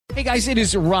Hey guys, it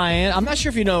is Ryan. I'm not sure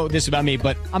if you know this about me,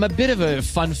 but I'm a bit of a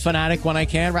fun fanatic when I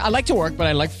can. I like to work, but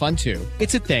I like fun too.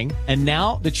 It's a thing. And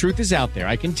now the truth is out there.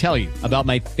 I can tell you about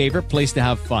my favorite place to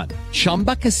have fun.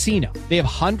 Chumba Casino. They have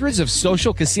hundreds of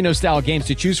social casino style games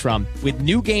to choose from with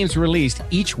new games released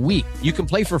each week. You can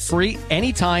play for free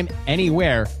anytime,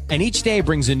 anywhere. And each day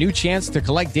brings a new chance to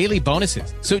collect daily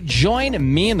bonuses. So join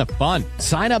me in the fun.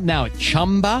 Sign up now at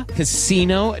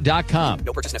ChumbaCasino.com.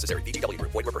 No purchase necessary. VGW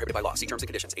Group. Void where prohibited by law. See terms and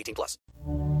conditions. 18+.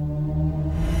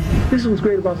 This is what's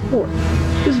great about sports.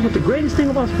 This is what the greatest thing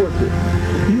about sports is.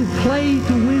 You play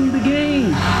to win the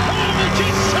game. Oh, he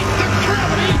sucked the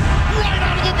gravity right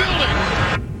out of the building.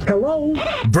 Hello?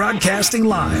 Broadcasting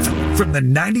live from the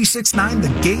 96.9 The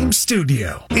Game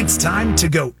studio. It's time to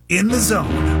go in the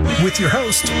zone with your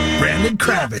host, Brandon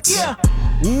Kravitz. Yeah.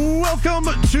 Welcome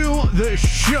to the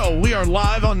show. We are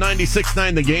live on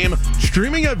 96.9 The Game,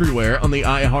 streaming everywhere on the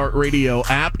iHeartRadio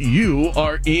app. You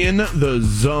are in the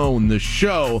zone, the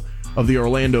show of the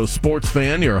Orlando sports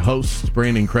fan. Your host,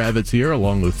 Brandon Kravitz here,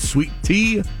 along with Sweet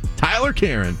Tea, Tyler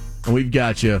Karen. And we've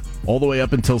got you all the way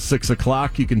up until 6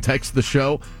 o'clock. You can text the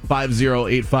show,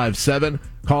 50857.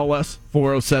 Call us,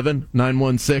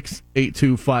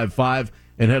 407-916-8255.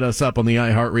 And hit us up on the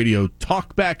iHeartRadio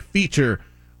Talkback feature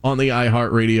on the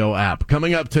iHeartRadio app.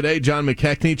 Coming up today, John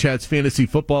McKechnie chats fantasy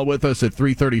football with us at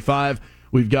 3:35.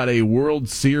 We've got a World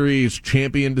Series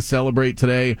champion to celebrate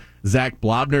today. Zach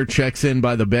Blobner checks in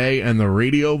by the Bay, and the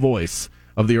radio voice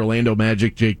of the Orlando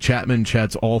Magic, Jake Chapman,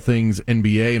 chats all things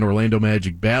NBA and Orlando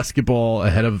Magic basketball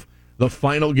ahead of the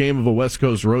final game of a West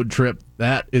Coast road trip.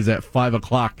 That is at 5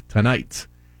 o'clock tonight.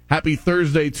 Happy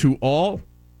Thursday to all,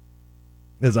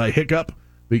 as I hiccup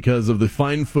because of the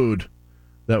fine food.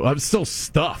 That I'm still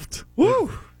stuffed.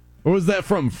 Woo! Where was that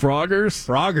from? Froggers?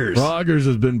 Froggers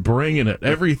has been bringing it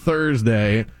every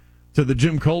Thursday to the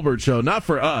Jim Colbert Show. Not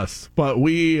for us, but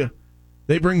they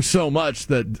bring so much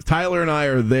that Tyler and I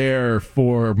are there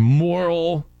for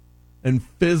moral and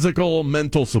physical,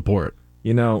 mental support.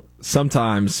 You know,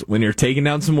 sometimes when you're taking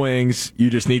down some wings, you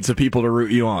just need some people to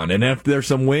root you on. And if there's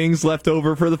some wings left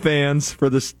over for the fans, for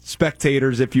the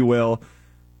spectators, if you will,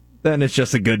 then it's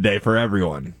just a good day for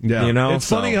everyone. Yeah. You know? It's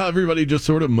funny how everybody just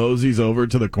sort of moseys over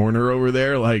to the corner over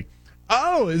there like,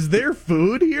 oh, is there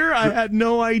food here? I had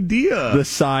no idea. The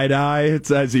side eye, it's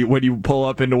as when you pull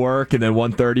up into work and then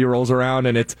 1:30 rolls around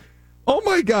and it's, oh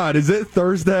my God, is it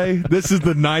Thursday? This is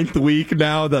the 9th week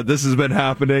now that this has been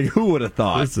happening. Who would have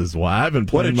thought? This is why I've been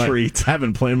playing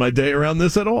haven't planned my day around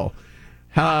this at all.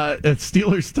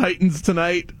 Steelers Titans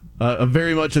tonight.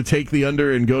 Very much a take the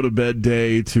under and go to bed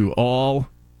day to all.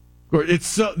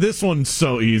 This one's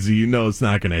so easy, you know it's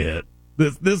not going to hit.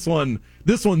 This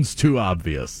one's too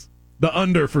obvious. The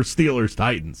under for Steelers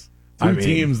Titans. Two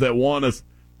teams that want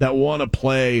to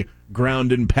play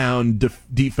ground and pound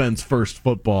defense first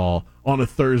football on a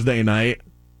Thursday night.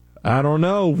 I don't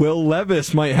know. Will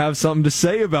Levis might have something to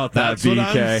say about that. That's BK. what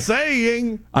I'm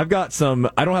saying. I've got some.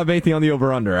 I don't have anything on the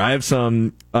over under. I have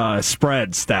some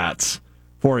spread stats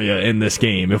for you in this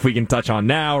game, if we can touch on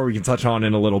now or we can touch on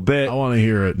in a little bit. I want to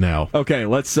hear it now. Okay,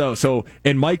 let's so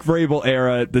in Mike Vrabel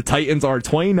era, the Titans are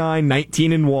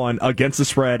 29-19-1 against the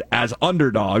spread as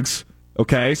underdogs.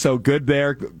 Okay, so good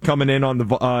there coming in on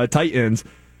the Titans.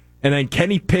 And then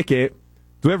Kenny Pickett,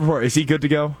 is he good to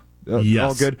go? Yes.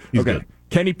 All good? He's okay. good.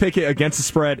 Kenny Pickett against the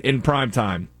spread in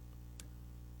primetime.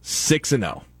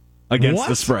 6-0. Against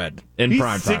the spread in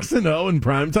primetime. 6-0 in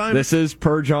primetime? This is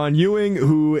per John Ewing,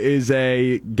 who is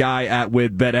a guy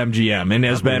with BetMGM and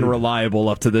has been reliable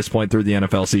up to this point through the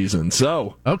NFL season.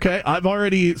 So okay, I have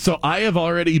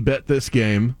already bet this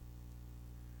game.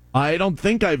 I don't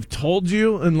think I've told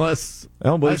you unless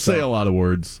I say a lot of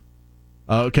words.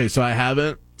 Okay, so I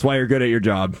haven't. That's why you're good at your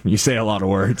job. You say a lot of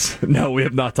words. No, we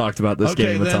have not talked about this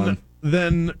game a ton.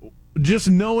 Then just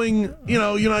knowing, you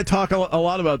and I talk a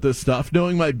lot about this stuff,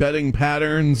 knowing my betting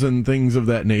patterns and things of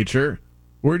that nature,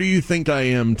 where do you think I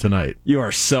am tonight? You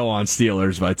are so on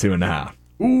Steelers by 2.5.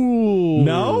 Ooh.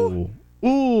 No?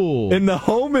 Ooh. In the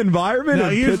home environment of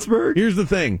Pittsburgh? Here's the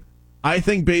thing. I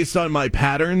think based on my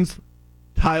patterns,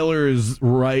 Tyler is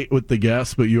right with the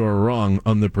guess, but you are wrong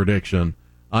on the prediction.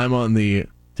 I'm on the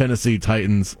Tennessee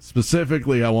Titans.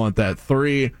 Specifically, I want that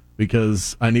 3.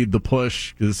 Because I need the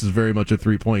push, because this is very much a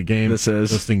 3-point game. This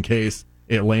is. Just in case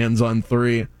it lands on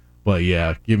 3. But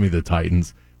yeah, give me the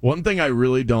Titans. One thing I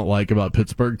really don't like about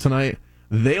Pittsburgh tonight,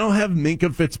 they don't have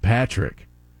Minkah Fitzpatrick.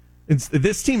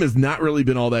 This team has not really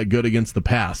been all that good against the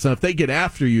pass. Now, if they get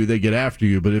after you, they get after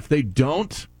you. But if they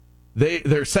don't,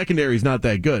 their secondary is not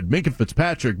that good. Minkah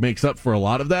Fitzpatrick makes up for a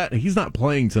lot of that, and he's not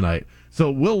playing tonight. So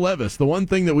Will Levis, the one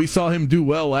thing that we saw him do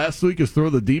well last week is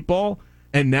throw the deep ball.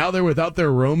 and now they're without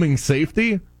their roaming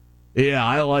safety. Yeah,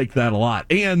 I like that a lot.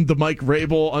 And the Mike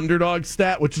Vrabel underdog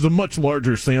stat, which is a much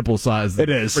larger sample size than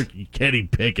it is. Freaking Kenny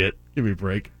Pickett. Give me a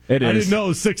break. I didn't know it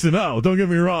was 6-0. Don't get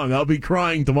me wrong. I'll be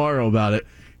crying tomorrow about it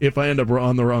if I end up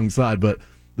on the wrong side. But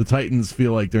the Titans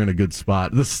feel like they're in a good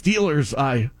spot. The Steelers,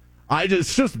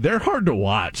 they're hard to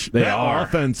watch. That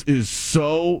offense is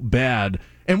so bad.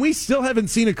 And we still haven't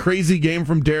seen a crazy game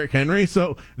from Derrick Henry,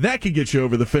 so that could get you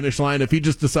over the finish line if he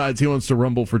just decides he wants to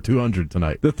rumble for 200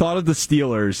 tonight. The thought of the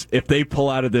Steelers, if they pull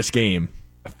out of this game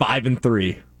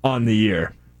 5-3 on the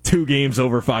year, 2 games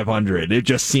over 500, it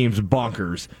just seems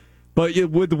bonkers. But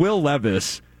with Will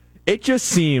Levis, it just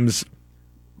seems,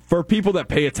 for people that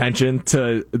pay attention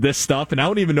to this stuff, and I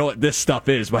don't even know what this stuff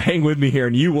is, but hang with me here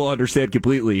and you will understand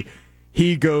completely.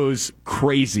 He goes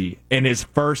crazy in his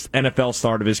first NFL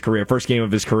start of his career, first game of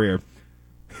his career.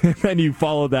 And then you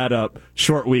follow that up,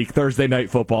 short week, Thursday Night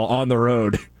Football on the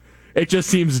road. It just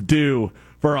seems due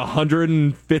for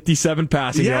 157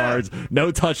 passing yards,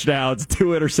 no touchdowns, 2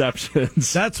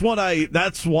 interceptions.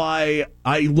 That's why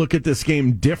I look at this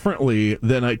game differently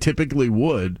than I typically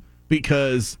would,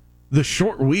 because the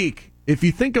short week, if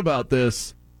you think about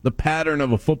this, the pattern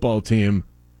of a football team,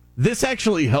 this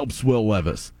actually helps Will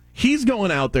Levis. He's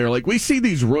going out there, like we see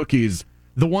these rookies,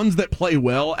 the ones that play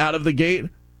well out of the gate,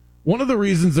 one of the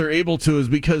reasons they're able to is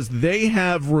because they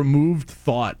have removed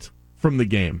thought from the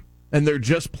game, and they're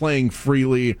just playing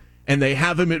freely, and they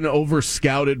haven't been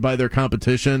over-scouted by their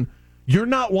competition. You're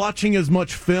not watching as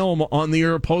much film on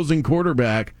your opposing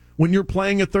quarterback when you're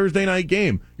playing a Thursday night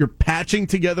game. You're patching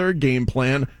together a game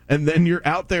plan, and then you're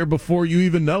out there before you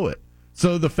even know it.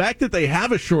 So the fact that they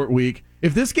have a short week,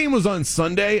 if this game was on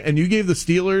Sunday and you gave the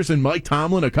Steelers and Mike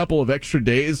Tomlin a couple of extra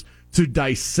days to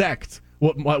dissect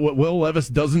what Will Levis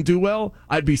doesn't do well,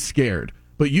 I'd be scared.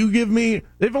 But you give me,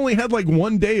 they've only had like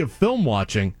 1 day of film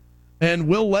watching, and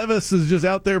Will Levis is just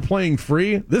out there playing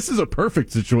free. This is a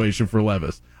perfect situation for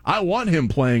Levis. I want him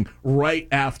playing right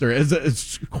after,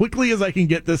 as quickly as I can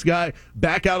get this guy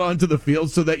back out onto the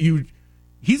field so that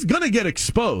he's going to get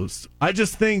exposed. I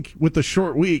just think with the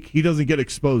short week, he doesn't get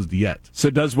exposed yet. So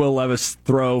does Will Levis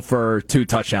throw for 2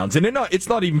 touchdowns? And it's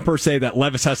not even per se that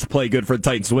Levis has to play good for the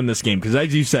Titans to win this game, because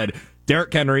as you said,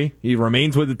 Derrick Henry, he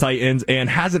remains with the Titans and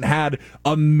hasn't had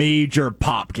a major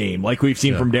pop game like we've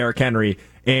seen from Derrick Henry.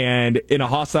 And in a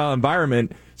hostile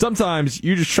environment, sometimes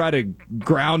you just try to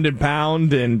ground and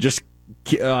pound and just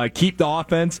keep the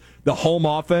offense, the home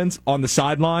offense, on the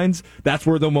sidelines. That's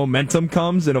where the momentum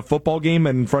comes in a football game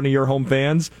and in front of your home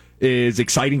fans, is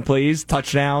exciting plays,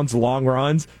 touchdowns, long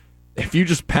runs. If you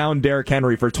just pound Derrick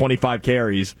Henry for 25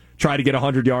 carries, try to get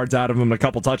 100 yards out of him and a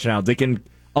couple touchdowns, it can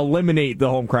eliminate the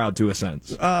home crowd to a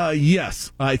sense.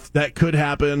 Yes, that could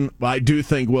happen. I do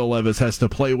think Will Levis has to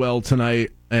play well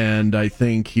tonight, and I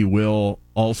think he will.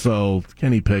 Also,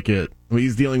 Kenny Pickett,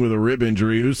 he's dealing with a rib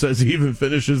injury. Who says he even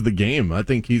finishes the game? I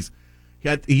think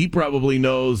he probably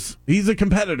knows he's a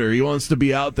competitor. He wants to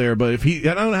be out there, but if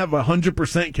I don't have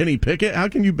 100% Kenny Pickett, how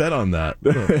can you bet on that?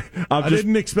 I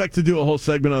didn't expect to do a whole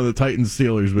segment on the Titans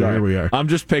Steelers, but here we are. I'm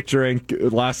just picturing,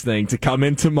 last thing, to come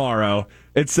in tomorrow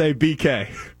and say, BK,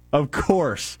 of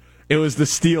course, it was the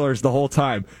Steelers the whole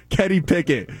time. Kenny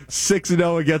Pickett,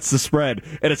 6-0 against the spread.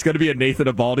 And it's going to be a Nathan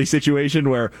Eovaldi situation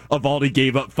where Eovaldi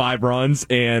gave up 5 runs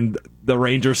and the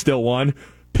Rangers still won.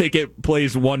 Pickett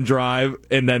plays 1 drive,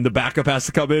 and then the backup has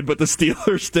to come in, but the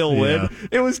Steelers still win.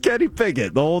 It was Kenny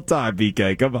Pickett the whole time,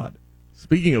 BK. Come on.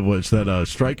 Speaking of which, that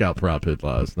strikeout prop hit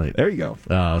last night. There you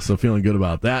go. So feeling good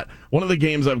about that. One of the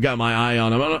games I've got my eye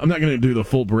on, I'm not going to do the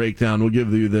full breakdown. We'll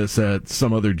give you this at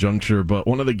some other juncture, but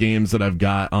one of the games that I've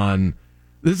got on,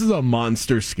 this is a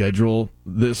monster schedule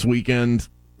this weekend.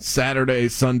 Saturday,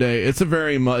 Sunday. It's a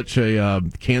very much a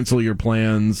cancel your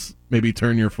plans, maybe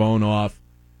turn your phone off.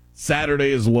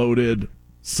 Saturday is loaded.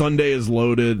 Sunday is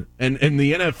loaded. And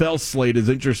the NFL slate is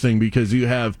interesting because you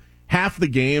have half the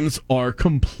games are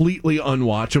completely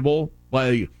unwatchable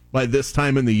by this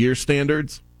time in the year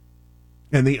standards,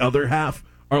 and the other half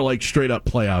are like straight up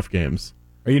playoff games.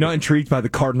 Are you not intrigued by the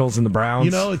Cardinals and the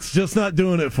Browns? It's just not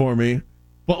doing it for me.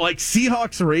 But like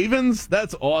Seahawks, Ravens,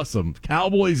 that's awesome.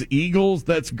 Cowboys, Eagles,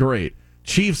 that's great.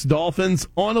 Chiefs, Dolphins,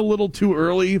 on a little too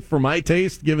early for my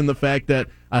taste, given the fact that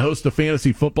I host a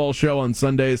fantasy football show on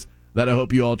Sundays that I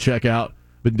hope you all check out.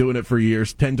 Been doing it for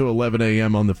years, 10 to 11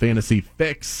 a.m. on the Fantasy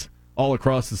Fix all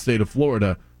across the state of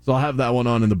Florida. So I'll have that one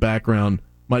on in the background.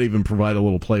 Might even provide a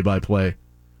little play-by-play.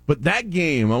 But that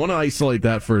game, I want to isolate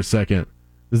that for a second.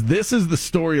 This is the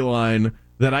storyline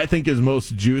that I think is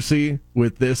most juicy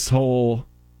with this whole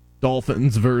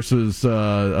Dolphins versus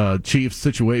Chiefs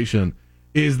situation,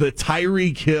 is the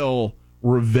Tyreek Hill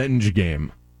revenge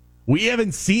game. We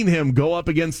haven't seen him go up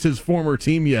against his former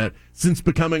team yet since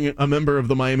becoming a member of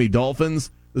the Miami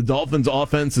Dolphins. The Dolphins'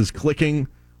 offense is clicking,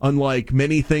 unlike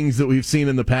many things that we've seen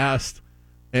in the past.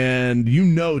 And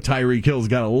Tyreek Hill's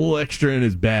got a little extra in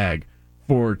his bag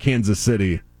for Kansas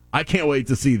City. I can't wait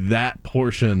to see that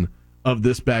portion of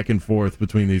this back and forth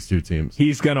between these two teams.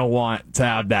 He's going to want to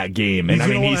have that game. And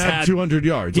he's had 200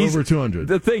 yards, over 200.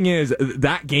 The thing is,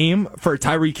 that game for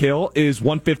Tyreek Hill is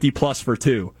 150 plus for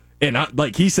 2. And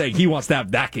like he's saying, he wants to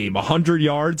have that game. 100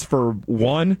 yards for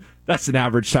 1, that's an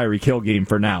average Tyreek Hill game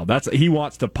for now. He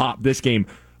wants to pop this game.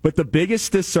 But the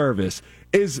biggest disservice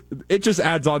is, it just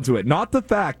adds on to it. Not the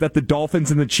fact that the Dolphins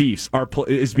and the Chiefs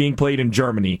is being played in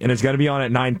Germany and it's going to be on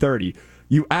at 9:30.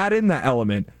 You add in that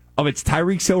element of its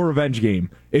Tyreek Hill revenge game.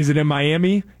 Is it in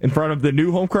Miami in front of the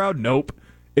new home crowd? Nope.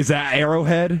 Is that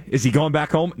Arrowhead? Is he going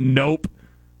back home? Nope.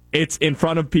 It's in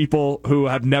front of people who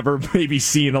have never maybe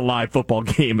seen a live football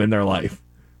game in their life,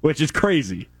 which is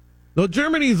crazy. No,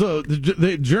 Germany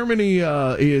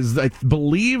is, I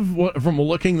believe, from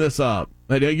looking this up,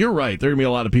 you're right. There are going to be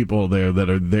a lot of people there that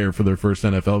are there for their first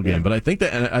NFL game. Yeah. But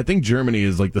I think Germany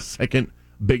is like the second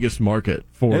biggest market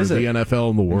for the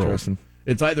NFL in the world.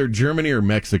 It's either Germany or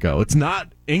Mexico. It's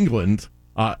not England,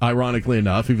 ironically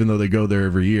enough, even though they go there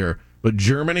every year. But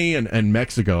Germany and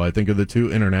Mexico, I think, are the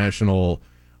two international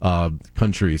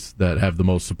countries that have the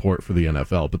most support for the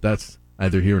NFL. But that's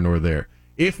neither here nor there.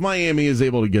 If Miami is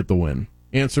able to get the win,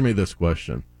 answer me this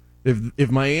question.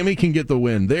 If Miami can get the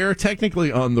win, they are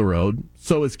technically on the road.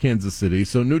 So is Kansas City.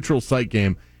 So neutral site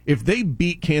game. If they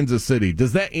beat Kansas City,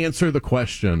 does that answer the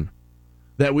question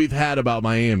that we've had about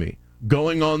Miami?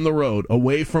 Going on the road,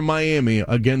 away from Miami,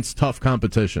 against tough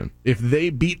competition. If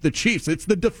they beat the Chiefs, it's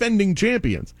the defending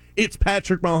champions. It's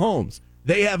Patrick Mahomes.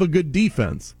 They have a good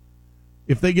defense.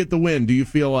 If they get the win, do you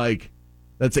feel like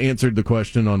that's answered the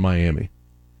question on Miami?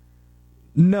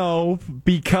 No,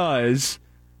 because,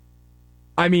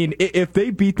 if they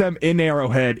beat them in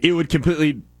Arrowhead, it would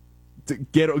completely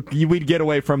we'd get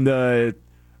away from the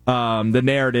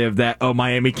narrative that,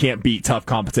 Miami can't beat tough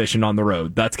competition on the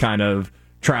road. That's kind of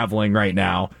traveling right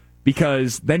now,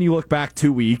 because then you look back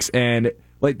 2 weeks and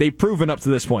they've proven up to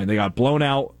this point. They got blown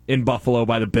out in Buffalo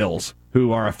by the Bills,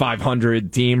 who are a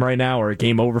 500 team right now, or a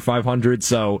game over 500.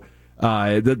 So,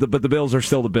 but the Bills are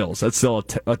still the Bills. That's still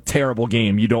a terrible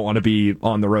game you don't want to be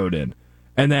on the road in.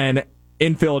 And then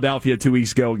in Philadelphia 2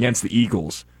 weeks ago against the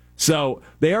Eagles. So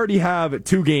they already have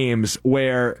 2 games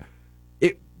where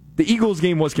the Eagles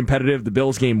game was competitive, the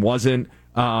Bills game wasn't,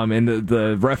 and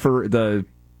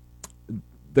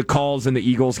the calls in the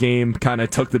Eagles game kind of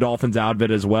took the Dolphins out of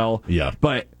it as well. Yeah.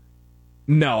 But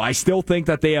no, I still think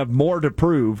that they have more to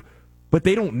prove, but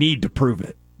they don't need to prove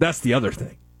it. That's the other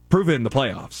thing. Prove it in the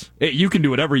playoffs. You can do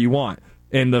whatever you want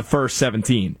in the first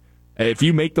 17. If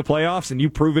you make the playoffs and you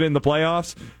prove it in the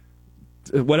playoffs,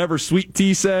 whatever Sweet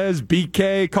Tea says,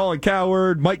 BK, Colin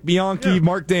Cowherd, Mike Bianchi,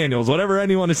 Mark Daniels, whatever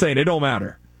anyone is saying, it don't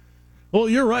matter. Well,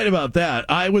 you're right about that.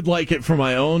 I would like it for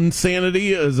my own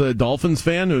sanity as a Dolphins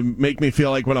fan to make me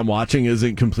feel like what I'm watching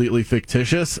isn't completely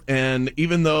fictitious. And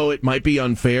even though it might be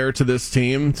unfair to this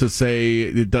team to say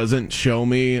it doesn't show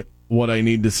me what I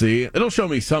need to see, it'll show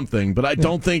me something, but I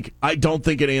don't think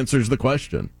it answers the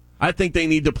question. I think they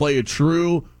need to play a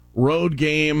true road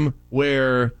game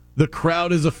where the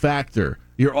crowd is a factor.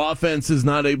 Your offense is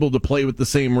not able to play with the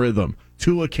same rhythm.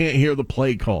 Tua can't hear the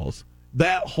play calls.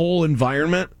 That whole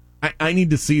environment, I need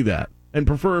to see that, and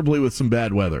preferably with some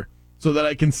bad weather, so that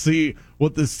I can see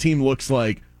what this team looks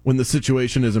like when the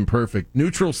situation isn't perfect.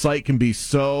 Neutral site can be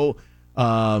so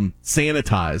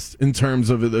sanitized in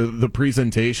terms of the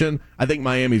presentation. I think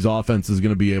Miami's offense is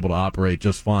going to be able to operate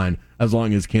just fine as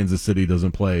long as Kansas City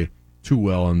doesn't play too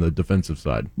well on the defensive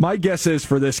side. My guess is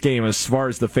for this game, as far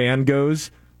as the fan goes,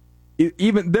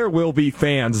 even there will be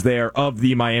fans there of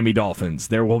the Miami Dolphins.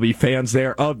 There will be fans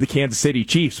there of the Kansas City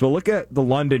Chiefs. But look at the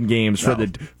London games for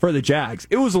the Jags.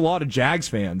 It was a lot of Jags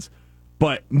fans,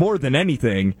 but more than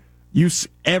anything,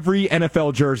 every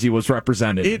NFL jersey was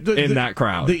represented in that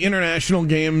crowd. The international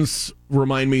games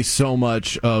remind me so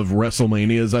much of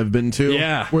WrestleManias I've been to,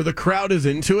 where the crowd is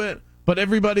into it, but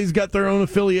everybody's got their own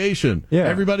affiliation. Yeah.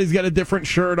 Everybody's got a different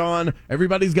shirt on.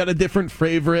 Everybody's got a different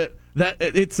favorite. That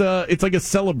it's like a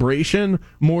celebration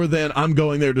more than I'm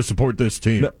going there to support this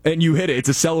team. And you hit it. It's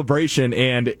a celebration,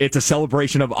 and it's a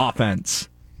celebration of offense.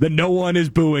 That no one is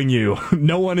booing you.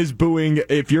 No one is booing.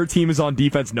 If your team is on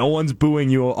defense, no one's booing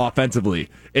you offensively.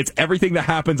 It's everything that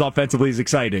happens offensively is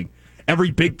exciting.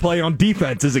 Every big play on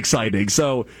defense is exciting.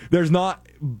 So there's not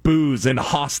boos and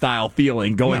hostile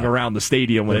feeling going around the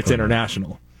stadium when it's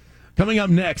international. Coming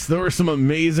up next, there were some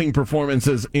amazing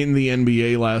performances in the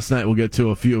NBA last night. We'll get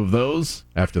to a few of those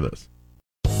after this.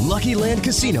 Lucky Land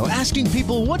Casino, asking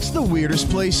people, what's the weirdest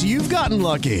place you've gotten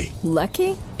lucky?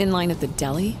 Lucky? In line at the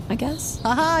deli, I guess?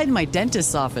 Aha, in my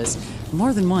dentist's office.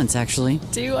 More than once, actually.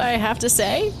 Do I have to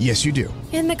say? Yes, you do.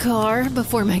 In the car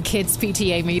before my kids'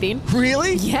 PTA meeting.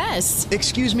 Really? Yes.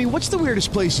 Excuse me, what's the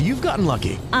weirdest place you've gotten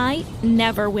lucky? I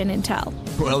never win and tell.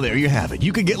 Well, there you have it.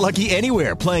 You can get lucky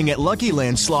anywhere, playing at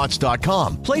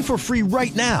LuckyLandSlots.com. Play for free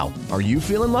right now. Are you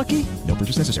feeling lucky? No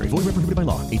purchase necessary. Void where prohibited by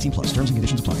law. 18+. Terms and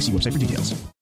conditions apply. See website for details.